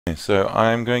So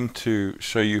I'm going to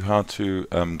show you how to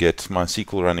get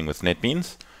MySQL running with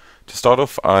Netbeans. To start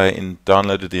off, I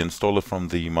downloaded the installer from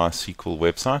the MySQL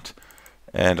website,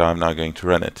 and I'm now going to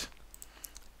run it.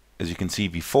 As you can see,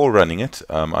 before running it,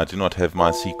 I do not have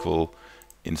MySQL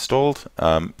installed.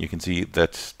 You can see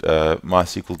that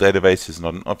MySQL database is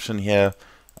not an option here,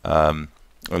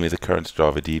 only the current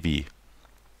Java DB.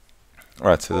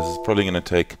 Alright, so this is probably going to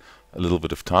take a little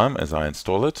bit of time as I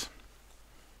install it.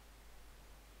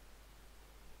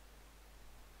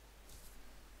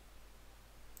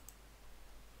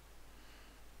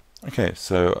 Okay,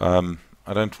 so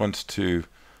I don't want to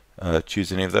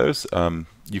choose any of those.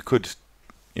 You could,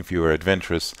 if you were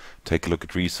adventurous, take a look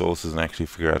at resources and actually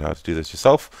figure out how to do this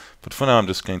yourself. But for now, I'm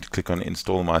just going to click on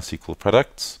Install MySQL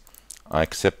Products. I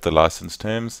accept the license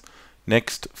terms.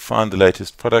 Next, find the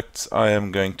latest products. I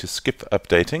am going to skip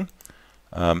updating.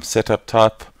 Setup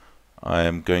type, I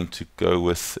am going to go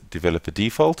with Developer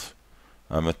Default.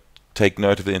 Take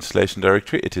note of the installation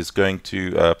directory. It is going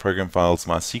to Program Files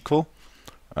MySQL.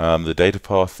 The data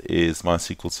path is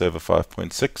MySQL Server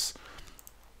 5.6.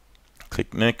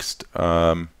 Click Next.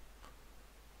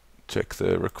 Check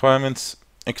the requirements.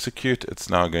 Execute. It's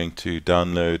now going to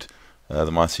download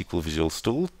the MySQL Visual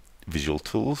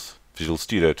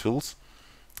Studio tools.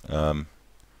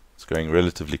 It's going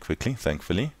relatively quickly,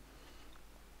 thankfully.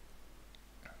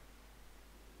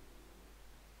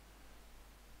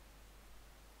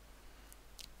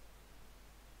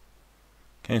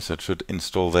 Okay, so it should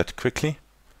install that quickly.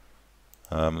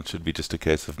 It should be just a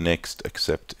case of next,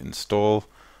 accept, install,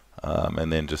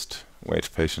 and then just wait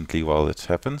patiently while it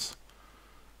happens.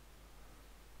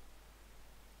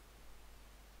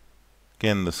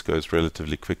 Again, this goes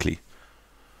relatively quickly.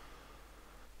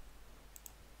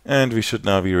 And we should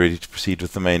now be ready to proceed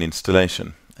with the main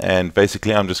installation. And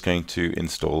basically, I'm just going to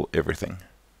install everything.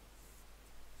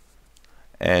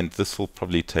 And this will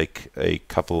probably take a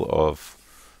couple of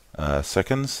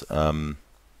seconds.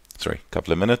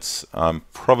 Couple of minutes. I'm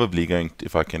probably going to,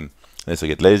 if I can, unless I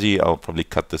get lazy, I'll probably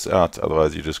cut this out.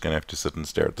 Otherwise, you're just going to have to sit and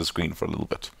stare at the screen for a little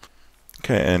bit.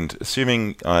 Okay, and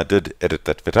assuming I did edit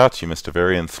that bit out, you missed a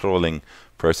very enthralling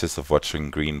process of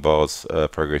watching green bars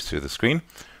progress through the screen.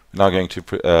 We're now going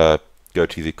to go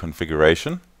to the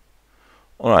configuration.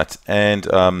 Alright, and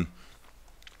over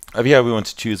here we want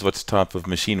to choose what type of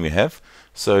machine we have.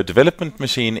 So development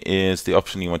machine is the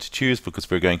option you want to choose because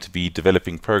we're going to be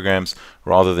developing programs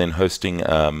rather than hosting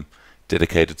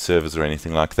dedicated servers or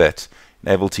anything like that.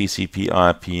 Enable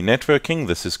TCP/IP networking.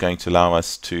 This is going to allow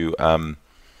us to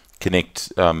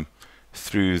connect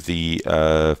through the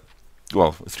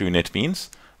through Netbeans.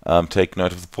 Take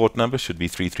note of the port number, should be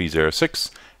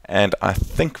 3306, and I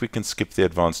think we can skip the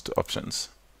advanced options.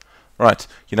 Right,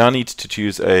 you now need to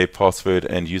choose a password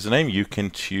and username. You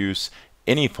can choose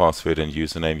any password and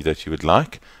username that you would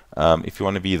like. If you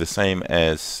want to be the same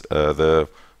as the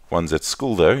ones at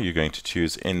school, though, you're going to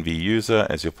choose nbuser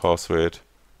as your password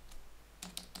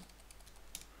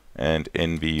and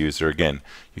nbuser again.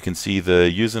 You can see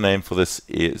the username for this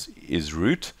is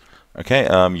root. Okay,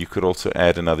 you could also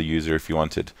add another user if you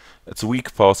wanted. It's a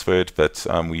weak password, but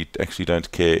we actually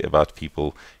don't care about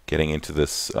people getting into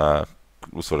this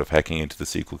sort of hacking into the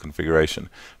SQL configuration.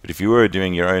 But if you were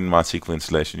doing your own MySQL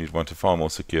installation, you'd want a far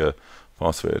more secure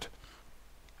password.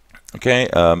 Okay,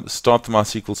 start the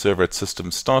MySQL server at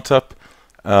system startup.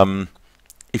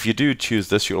 If you do choose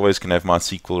this, you're always going to have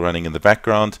MySQL running in the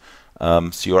background.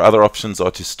 So your other options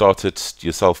are to start it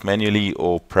yourself manually,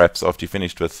 or perhaps after you're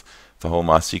finished with the whole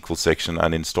MySQL section,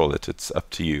 uninstall it. It's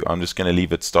up to you. I'm just going to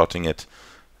leave it starting at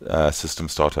system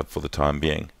startup for the time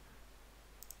being.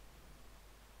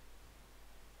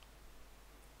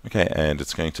 Okay, and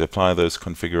it's going to apply those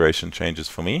configuration changes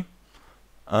for me.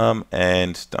 And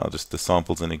now just the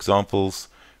samples and examples,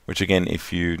 which again,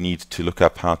 if you need to look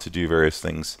up how to do various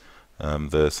things,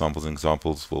 the samples and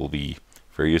examples will be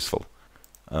very useful.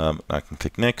 I can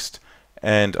click Next,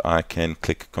 and I can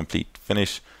click Complete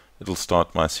Finish. It'll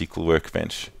start my SQL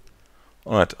Workbench.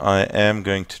 Alright, I am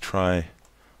going to try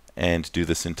and do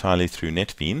this entirely through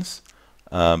Netbeans,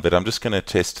 but I'm just going to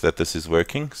test that this is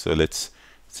working. So let's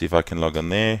see if I can log on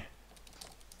there.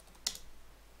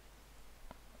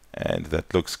 And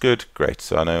that looks good. Great.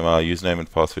 So I know my username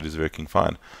and password is working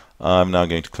fine. I'm now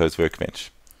going to close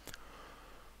Workbench.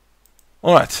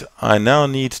 Alright, I now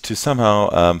need to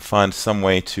somehow find some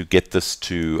way to get this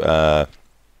to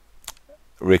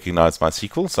recognize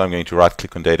MySQL. So I'm going to right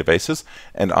click on databases,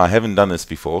 and I haven't done this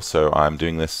before, so I'm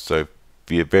doing this, so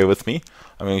bear with me.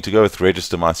 I'm going to go with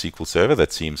register MySQL server.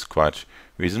 That seems quite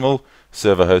reasonable.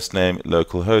 Server hostname,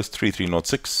 localhost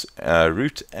 3306,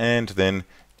 root, and then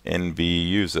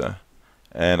nbuser.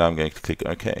 and I'm going to click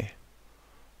OK.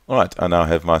 Alright, I now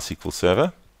have MySQL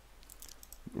Server.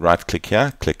 Right click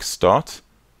here, click Start,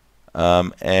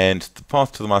 and the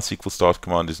path to the MySQL Start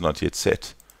command is not yet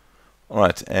set.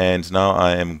 Alright, and now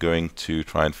I am going to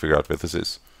try and figure out where this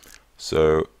is.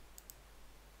 So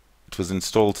it was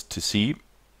installed to C,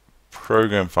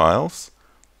 Program Files,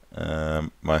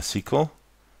 MySQL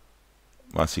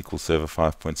Server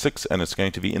 5.6, and it's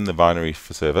going to be in the binary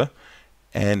for server,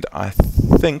 and I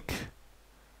think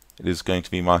it is going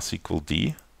to be MySQL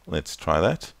D. Let's try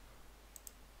that.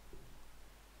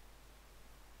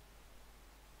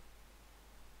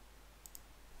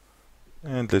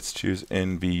 And let's choose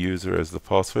NB user as the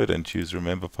password and choose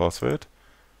remember password.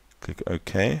 Click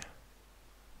OK.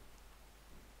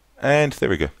 And there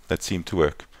we go. That seemed to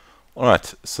work.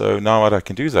 Alright, so now what I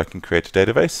can do is I can create a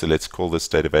database. So let's call this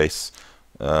database,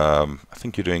 I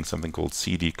think you're doing something called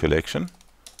CD collection.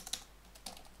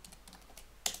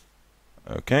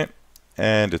 Okay,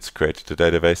 and it's created a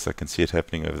database. I can see it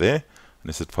happening over there,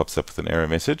 unless it pops up with an error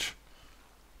message.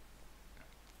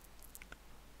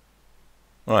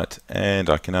 Alright, and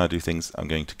I can now do things. I'm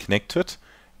going to connect to it.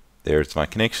 There's my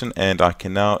connection, and I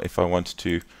can now, if I want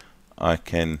to, I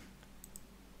can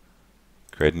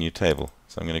create a new table.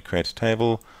 So I'm going to create a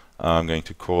table. I'm going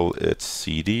to call it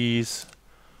CDs.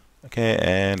 Okay,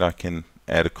 and I can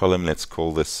add a column. Let's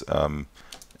call this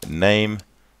name.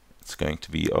 It's going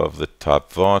to be of the type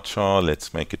varchar.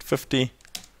 Let's make it 50.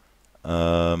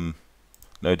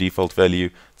 No default value.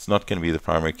 It's not going to be the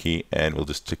primary key, and we'll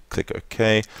just click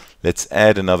OK. Let's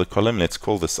add another column. Let's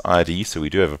call this ID, so we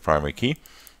do have a primary key.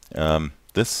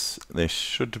 There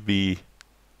should be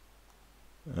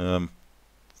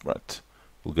right.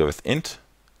 We'll go with int.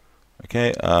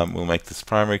 Okay, we'll make this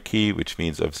primary key, which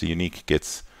means obviously unique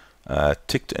gets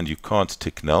ticked, and you can't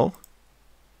tick null.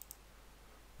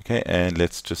 Okay, and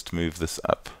let's just move this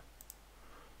up.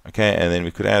 Okay, and then we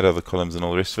could add other columns and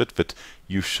all the rest of it, but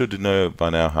you should know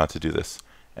by now how to do this.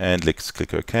 And let's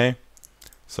click OK.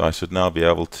 So I should now be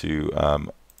able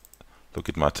to look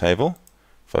at my table.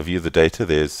 If I view the data,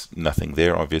 there's nothing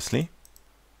there, obviously.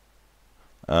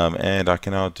 And I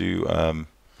can now do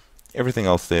everything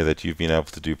else there that you've been able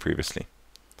to do previously.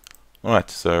 Alright,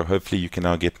 so hopefully you can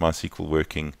now get MySQL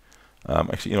working.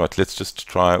 Actually, you know what, let's just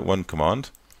try one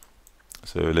command.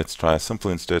 So let's try a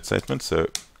simple insert statement. So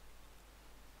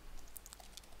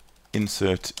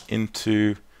insert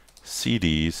into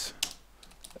CDs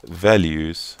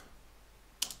values,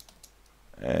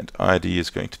 and ID is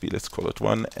going to be, let's call it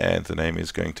 1, and the name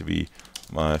is going to be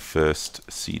my first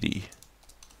CD.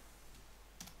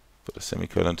 Put a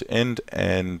semicolon to end,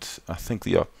 and I think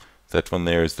that one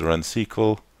there is the run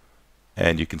SQL,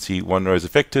 and you can see 1 row is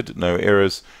affected, no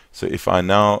errors. So if I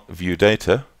now view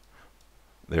data,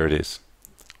 there it is.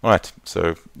 Alright,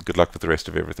 so good luck with the rest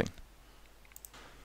of everything.